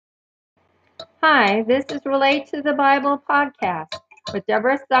Hi, this is Relate to the Bible podcast with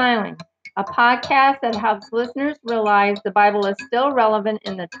Deborah Styling, a podcast that helps listeners realize the Bible is still relevant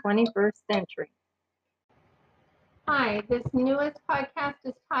in the 21st century. Hi, this newest podcast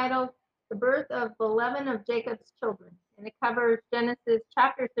is titled The Birth of 11 of Jacob's Children, and it covers Genesis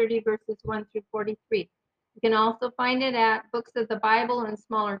chapter 30, verses 1 through 43. You can also find it at Books of the Bible in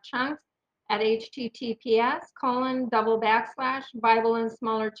smaller chunks at https://Bible in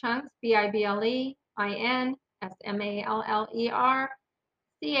smaller chunks,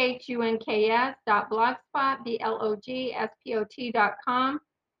 BIBLEINSMALLERCHUNKS.blogspot.com.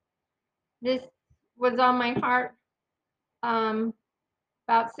 This was on my heart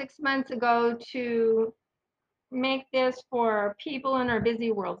about 6 months ago to make this for people in our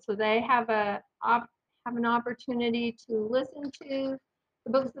busy world, so they have an opportunity to listen to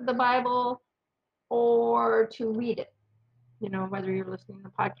the books of the Bible or to read it. You know, whether you're listening to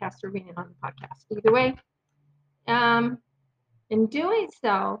the podcast or reading it on the podcast, either way. In doing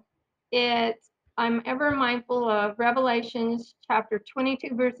so, I'm ever mindful of Revelations chapter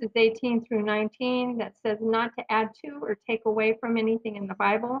 22, verses 18 through 19, that says not to add to or take away from anything in the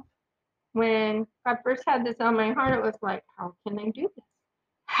Bible. When I first had this on my heart, it was like, how can I do this?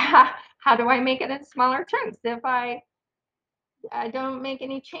 How do I make it in smaller chunks if I don't make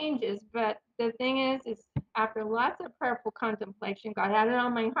any changes? But the thing is after lots of prayerful contemplation, God had it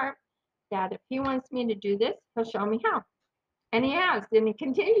on my heart that if He wants me to do this, He'll show me how. And He has, and He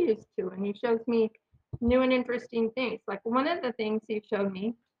continues to, and He shows me new and interesting things. Like one of the things He showed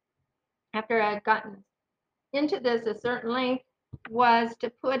me after I had gotten into this a certain length was to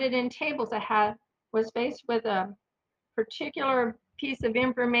put it in tables. Was faced with a particular piece of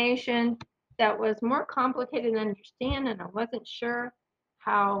information that was more complicated to understand, and I wasn't sure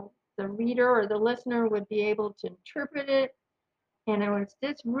how the reader or the listener would be able to interpret it. And I was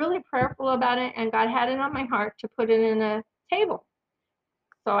just really prayerful about it, and God had it on my heart to put it in a table.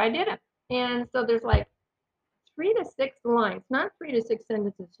 So I did it. And so there's like 3 to 6 lines, not 3 to 6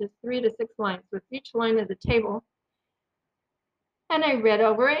 sentences, just 3 to 6 lines with each line of the table. And I read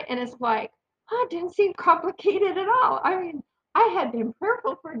over it, and it's like, oh, it didn't seem complicated at all. I mean, I had been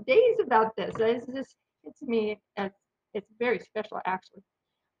prayerful for days about this. It's me. It's very special, actually.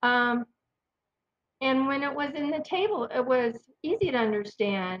 Um, and when it was in the table, it was easy to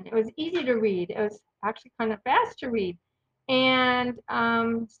understand. It was easy to read. It was actually kind of fast to read, and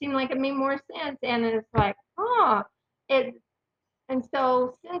seemed like it made more sense. And it's like, oh, it. And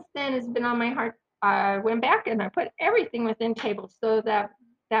so since then, it's been on my heart. I went back and I put everything within tables so that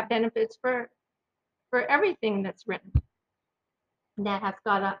benefits for everything that's written. And that has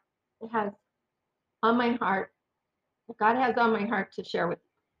it has on my heart. God has on my heart to share with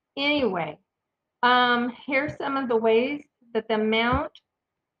you. Anyway, here's some of the ways that the amount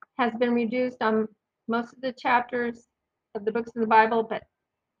has been reduced on most of the chapters of the books of the Bible. But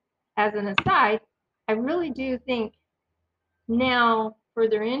as an aside, I really do think now,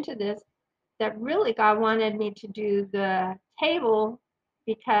 further into this, that really God wanted me to do the table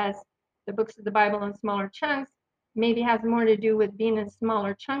because the books of the Bible in smaller chunks maybe has more to do with being in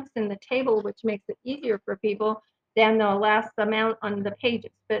smaller chunks in the table, which makes it easier for people than the last amount on the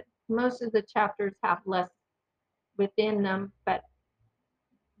pages. But most of the chapters have less within them, but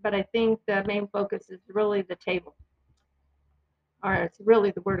I think the main focus is really the table, or it's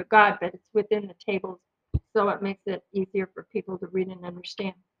really the Word of God, but it's within the tables, so it makes it easier for people to read and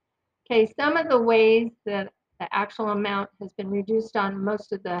understand. Okay, some of the ways that the actual amount has been reduced on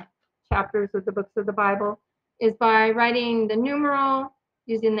most of the chapters of the books of the Bible is by writing the numeral,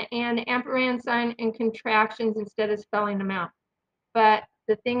 using the and ampersand sign, and contractions instead of spelling them out. But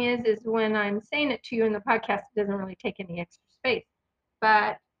the thing is when I'm saying it to you in the podcast, it doesn't really take any extra space.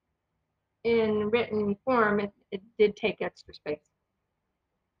 But in written form, it did take extra space.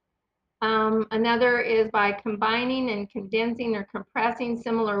 Another is by combining and condensing or compressing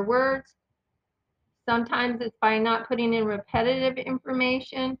similar words. Sometimes it's by not putting in repetitive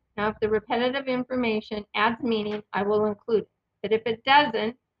information. Now, if the repetitive information adds meaning, I will include it. But if it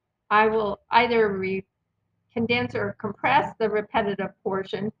doesn't, I will either condense or compress the repetitive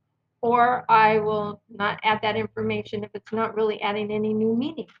portion, or I will not add that information if it's not really adding any new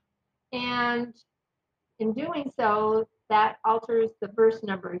meaning. And in doing so, that alters the verse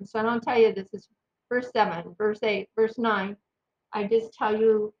numbering. So I don't tell you this is verse 7, verse 8, verse 9. I just tell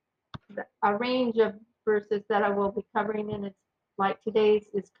you a range of verses that I will be covering, and it's like today's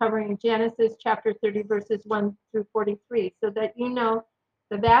is covering Genesis chapter 30, verses 1 through 43, so that you know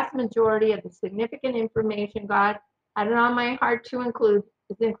the vast majority of the significant information God had it on my heart to include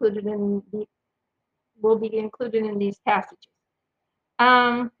will be included in these passages.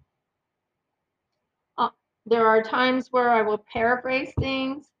 There are times where I will paraphrase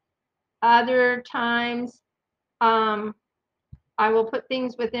things. Other times, I will put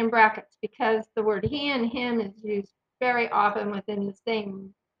things within brackets because the word he and him is used very often within the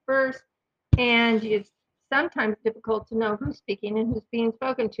same verse, and it's sometimes difficult to know who's speaking and who's being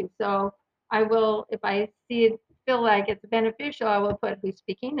spoken to. So I will, if I see it, feel like it's beneficial, I will put who's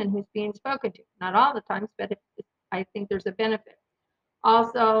speaking and who's being spoken to. Not all the times, but if I think there's a benefit.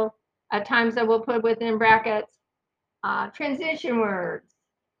 Also, at times I will put within brackets transition words,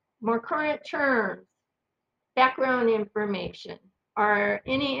 more current terms, background information, or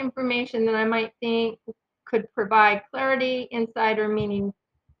any information that I might think could provide clarity, insight, or meaning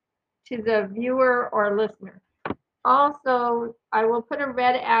to the viewer or listener. Also, I will put a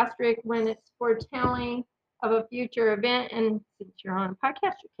red asterisk when it's foretelling of a future event. And since you're on a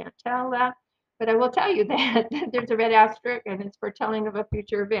podcast, you can't tell that, but I will tell you that there's a red asterisk and it's foretelling of a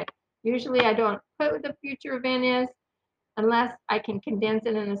future event. Usually, I don't put what the future event is unless I can condense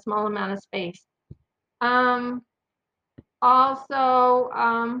it in a small amount of space. Um, also,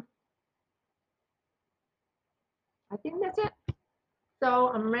 I think that's it. So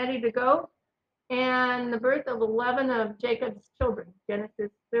I'm ready to go. And the birth of 11 of Jacob's children,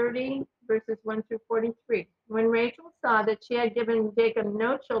 Genesis 30, verses 1 through 43. When Rachel saw that she had given Jacob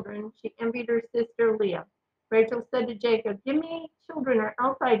no children, she envied her sister Leah. Rachel said to Jacob, "Give me children or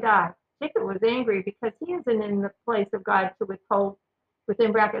else I die." Jacob was angry because he isn't in the place of God to withhold,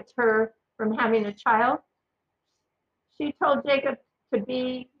 within brackets, her from having a child. She told Jacob to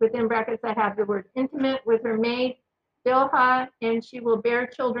be, within brackets, I have the word intimate, with her maid Bilhah, and she will bear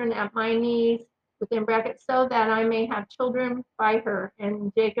children at my knees, within brackets, so that I may have children by her.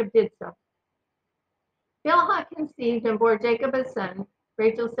 And Jacob did so. Bilhah conceived and bore Jacob a son.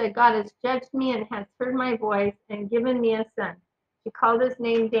 Rachel said, "God has judged me and has heard my voice and given me a son." She called his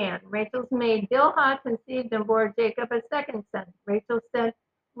name Dan. Rachel's maid Bilhah conceived and bore Jacob a second son. Rachel said,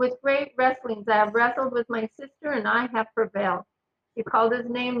 "With great wrestlings I have wrestled with my sister and I have prevailed." She called his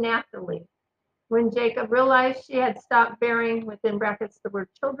name Naphtali. When Jacob realized she had stopped bearing, within brackets, the word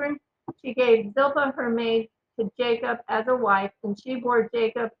children, she gave Zilpah her maid to Jacob as a wife, and she bore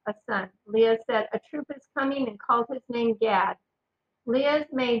Jacob a son. Leah said, "A troop is coming," and called his name Gad.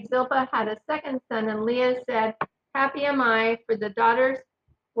 Leah's maid Zilpah had a second son, and Leah said, "Happy am I, for the daughters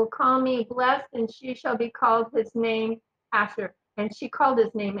will call me blessed, and she shall be called his name Asher." And she called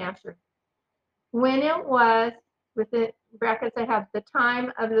his name Asher. When it was, within brackets I have the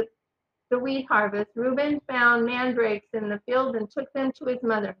time of the wheat harvest, Reuben found mandrakes in the field and took them to his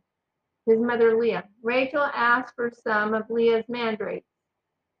mother Leah. Rachel asked for some of Leah's mandrakes.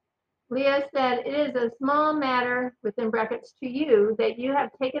 Leah said, "It is a small matter, within brackets, to you that you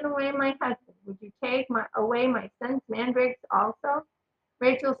have taken away my husband. Would you take away my son's mandrakes also?"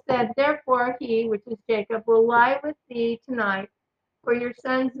 Rachel said, "Therefore he," which is Jacob, "will lie with thee tonight for your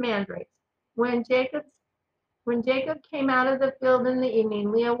son's mandrakes." When Jacob came out of the field in the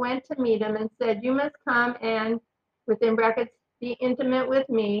evening, Leah went to meet him and said, "You must come and," within brackets, "be intimate with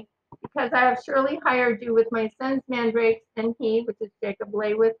me, because I have surely hired you with my son's mandrakes." And he, which is Jacob,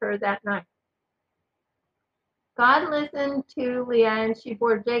 lay with her that night. God listened to Leah, and she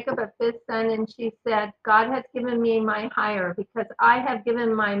bore Jacob a fifth son, and she said, "God has given me my hire, because I have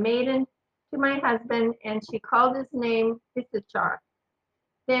given my maiden to my husband." And she called his name Issachar.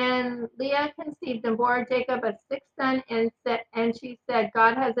 Then Leah conceived and bore Jacob a sixth son, and she said,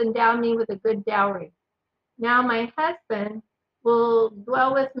 "God has endowed me with a good dowry. Now my husband will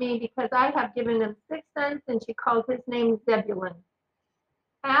dwell with me, because I have given him six sons." And she called his name Zebulun.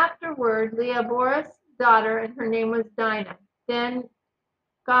 Afterward, Leah bore a daughter, and her name was Dinah. Then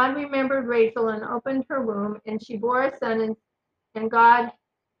God remembered Rachel and opened her womb, and she bore a son,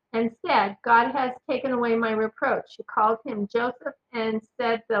 and said, "God has taken away my reproach." She called him Joseph and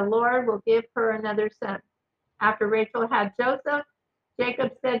said, "The Lord will give her another son." After Rachel had Joseph,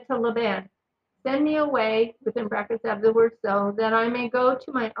 Jacob said to Laban, "Send me away," within brackets of the word "so," "that I may go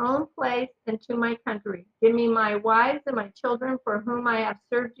to my own place and to my country. Give me my wives and my children for whom I have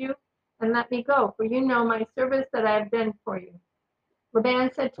served you, and let me go, for you know my service that I have done for you."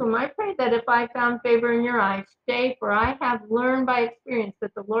 Laban said to him, "I pray that if I found favor in your eyes, stay, for I have learned by experience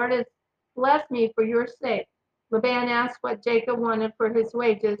that the Lord has blessed me for your sake." Laban asked what Jacob wanted for his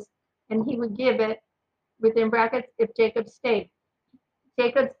wages, and he would give it, within brackets, if Jacob stayed.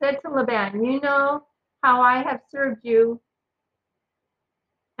 Jacob said to Laban, "You know how I have served you,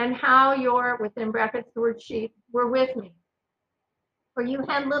 and how your," within brackets, the word sheep, "were with me. For you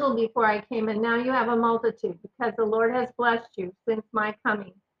had little before I came, and now you have a multitude, because the Lord has blessed you since my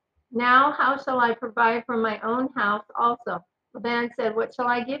coming. Now how shall I provide for my own house also?" Laban said, "What shall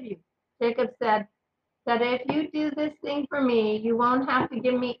I give you?" Jacob said, that if you do this thing for me, you won't have to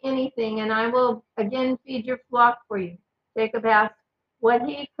give me anything, and I will again feed your flock for you. Jacob asked what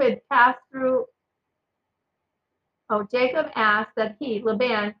he could pass through. Oh, Jacob asked that he,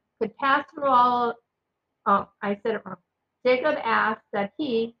 Laban, could pass through all. Oh, I said it wrong. Jacob asked that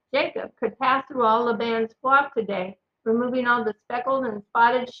he, Jacob, could pass through all Laban's flock today, removing all the speckled and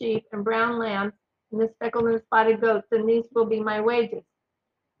spotted sheep and brown lambs and the speckled and spotted goats, and these will be my wages.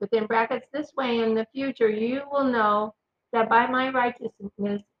 Within brackets, this way in the future you will know that by my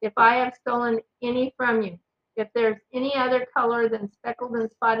righteousness, if I have stolen any from you, if there's any other color than speckled and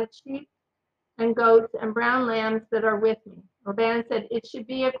spotted sheep and goats and brown lambs that are with me. Laban said, it should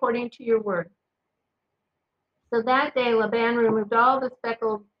be according to your word. So that day Laban removed all the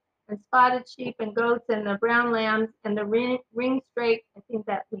speckled and spotted sheep and goats and the brown lambs and the ring straight, I think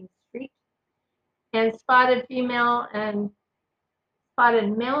that means streak, and spotted male and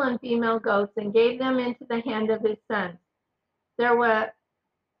female goats and gave them into the hand of his sons. There was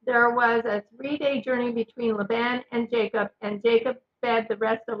a 3-day journey between Laban and Jacob fed the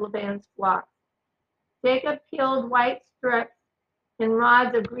rest of Laban's flock. Jacob peeled white strips in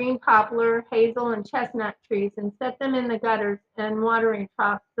rods of green poplar, hazel, and chestnut trees and set them in the gutters and watering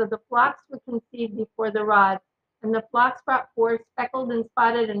troughs so the flocks would conceive before the rods, and the flocks brought forth speckled and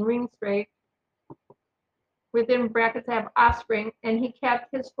spotted and ring straight, within brackets have offspring, and he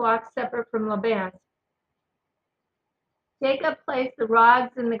kept his flocks separate from Laban's. Jacob placed the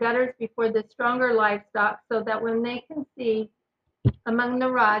rods in the gutters before the stronger livestock so that when they conceived among the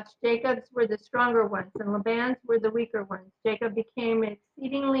rods, Jacob's were the stronger ones and Laban's were the weaker ones. Jacob became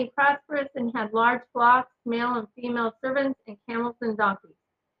exceedingly prosperous and had large flocks, male and female servants, and camels and donkeys.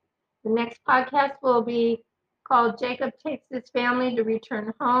 The next podcast will be called Jacob Takes His Family to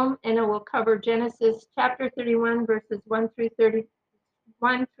Return Home, and it will cover Genesis chapter 31, verses 1 through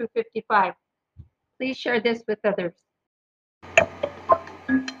 55. Please share this with others.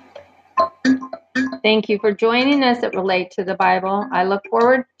 Thank you for joining us at Relate to the Bible. I look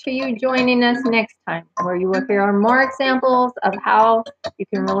forward to you joining us next time, where you will hear more examples of how you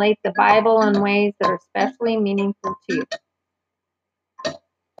can relate the Bible in ways that are especially meaningful to you.